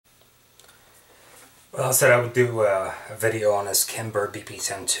Well, I said I would do a video on this Kimber BP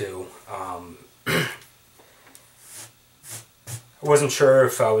Ten II. I wasn't sure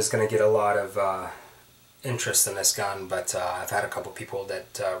if I was going to get a lot of interest in this gun, but I've had a couple people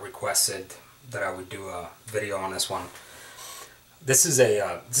that requested that I would do a video on this one. This is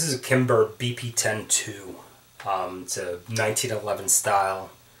a Kimber BP Ten II. It's a 1911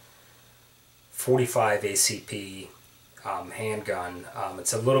 style 45 ACP handgun.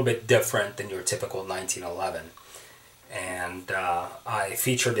 It's a little bit different than your typical 1911, and I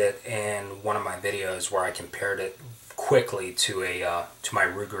featured it in one of my videos where I compared it quickly to my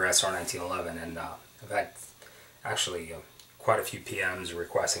Ruger SR 1911, and I've had actually quite a few PMs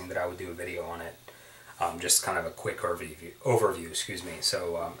requesting that I would do a video on it. Just kind of a quick overview, excuse me.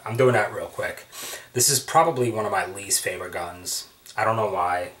 So I'm doing that real quick. This is probably one of my least favorite guns. I don't know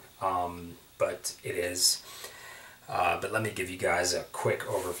why, but it is. But let me give you guys a quick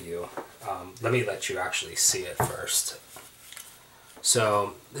overview. Let me let you actually see it first.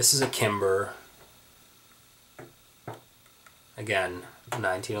 So this is a Kimber, again,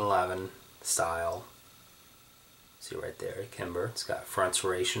 1911 style. See right there, Kimber. It's got front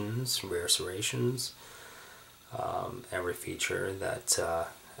serrations, rear serrations, every feature that a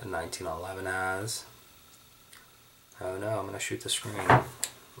 1911 has. Oh no, I'm going to shoot the screen.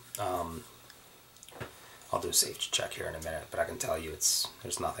 I'll do a safety check here in a minute, but I can tell you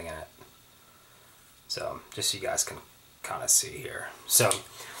there's nothing in it. So just so you guys can kind of see here. So,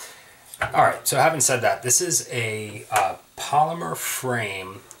 alright, so having said that, this is a polymer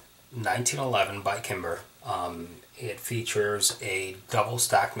frame 1911 by Kimber. It features a double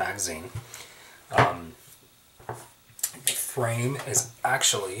stack magazine. The frame is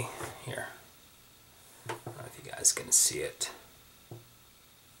actually, here, I don't know if you guys can see it.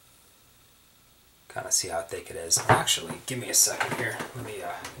 Kind of see how thick it is. Actually, give me a second here. Let me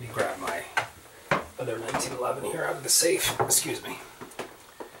grab my other 1911 here out of the safe. Excuse me.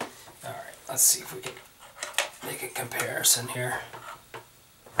 All right, let's see if we can make a comparison here.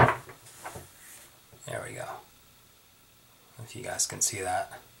 There we go. If you guys can see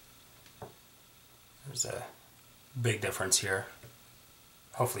that, there's a big difference here.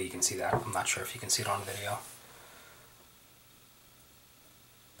 Hopefully you can see that. I'm not sure if you can see it on video.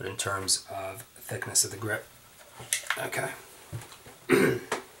 But in terms of thickness of the grip, okay.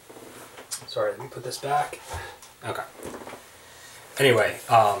 Sorry, let me put this back. Okay. Anyway,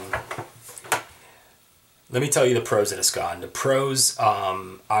 let me tell you the pros of this gun. The pros,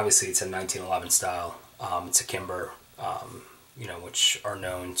 obviously it's a 1911 style. It's a Kimber, you know, which are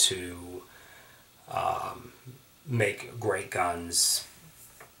known to make great guns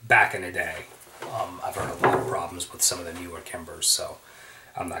back in the day. I've heard a lot of problems with some of the newer Kimbers, so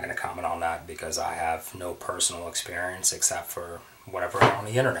I'm not going to comment on that because I have no personal experience except for whatever I read on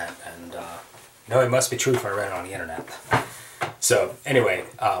the internet, and you know, it must be true if I read it on the internet. So anyway,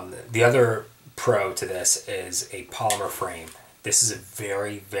 the other pro to this is a polymer frame. This is a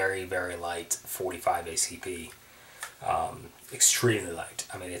very, very, very light 45 ACP, extremely light.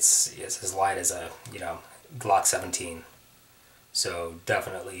 I mean, it's as light as a, you know, Glock 17. So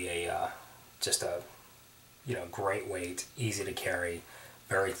definitely a just a, you know, great weight, easy to carry,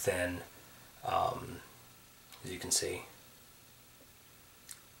 very thin, as you can see.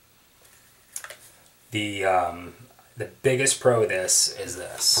 The biggest pro of this is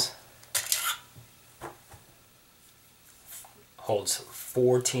this. Holds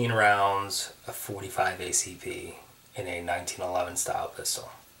 14 rounds of 45 ACP in a 1911 style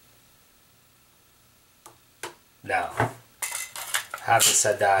pistol. Now, having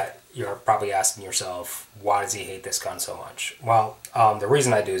said that, you're probably asking yourself, why does he hate this gun so much? Well, the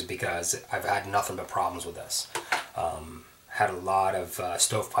reason I do is because I've had nothing but problems with this. Had a lot of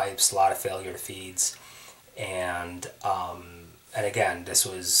stovepipes, a lot of failure to feeds, and again, this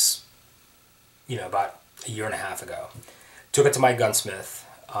was, you know, about a year and a half ago. Took it to my gunsmith,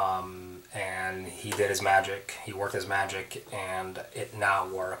 and he did his magic. He worked his magic, and it now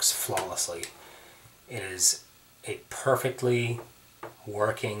works flawlessly. It is a perfectly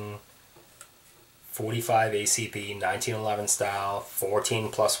working 45 ACP 1911 style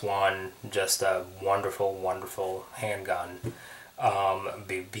 14+1, just a wonderful, wonderful handgun.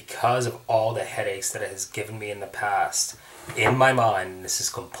 Because of all the headaches that it has given me in the past, in my mind, and this is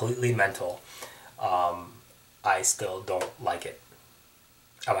completely mental, I still don't like it.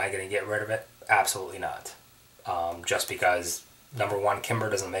 Am I going to get rid of it? Absolutely not. Just because, number one, Kimber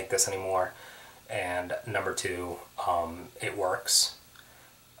doesn't make this anymore, and number two, it works.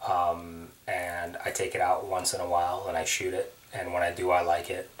 And I take it out once in a while and I shoot it, and when I do, I like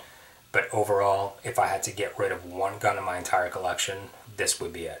it. But overall, if I had to get rid of one gun in my entire collection, this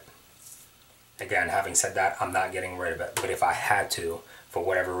would be it. again, having said that, I'm not getting rid of it. But if I had to, for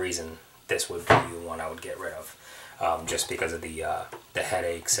whatever reason, this would be the one I would get rid of. Just because of the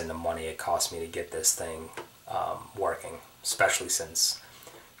headaches and the money it cost me to get this thing working, especially since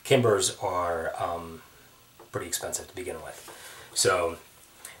Kimbers are pretty expensive to begin with. So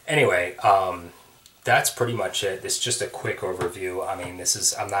anyway, that's pretty much it. It's just a quick overview. I mean,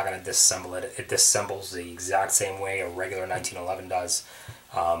 I'm not going to disassemble it. It disassembles the exact same way a regular 1911 does.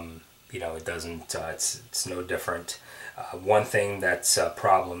 You know, it doesn't, it's no different. One thing that's a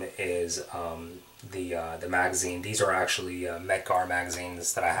problem is the magazine. These are actually Metgar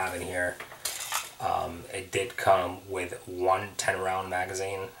magazines that I have in here. It did come with one 10-round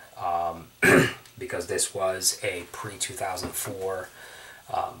magazine because this was a pre-2004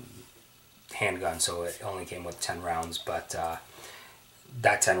 handgun, so it only came with 10 rounds, but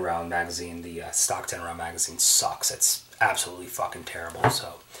that 10-round magazine, the stock 10-round magazine, sucks. It's absolutely fucking terrible.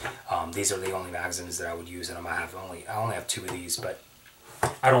 So these are the only magazines that I would use in them. I only have 2 of these, but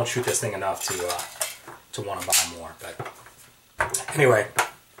I don't shoot this thing enough to want to buy more. But anyway,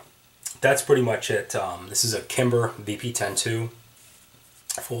 that's pretty much it. This is a Kimber BP Ten II,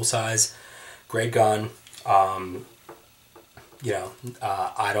 full size, great gun. You know,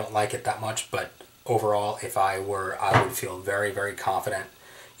 I don't like it that much, but overall, if I were, I would feel very, very confident,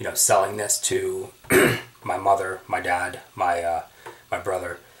 you know, selling this to my mother, my dad, my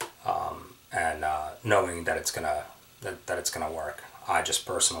brother, and knowing that it's gonna work. I just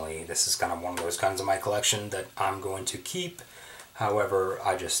personally, this is kind of one of those guns in my collection that I'm going to keep. However,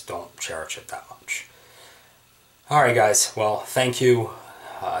 I just don't cherish it that much. Alright guys, well, thank you.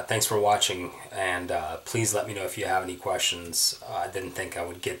 Thanks for watching, and please let me know if you have any questions. I didn't think I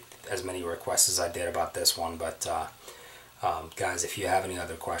would get as many requests as I did about this one, but guys, if you have any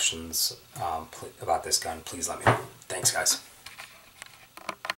other questions about this gun, please let me know. Thanks guys.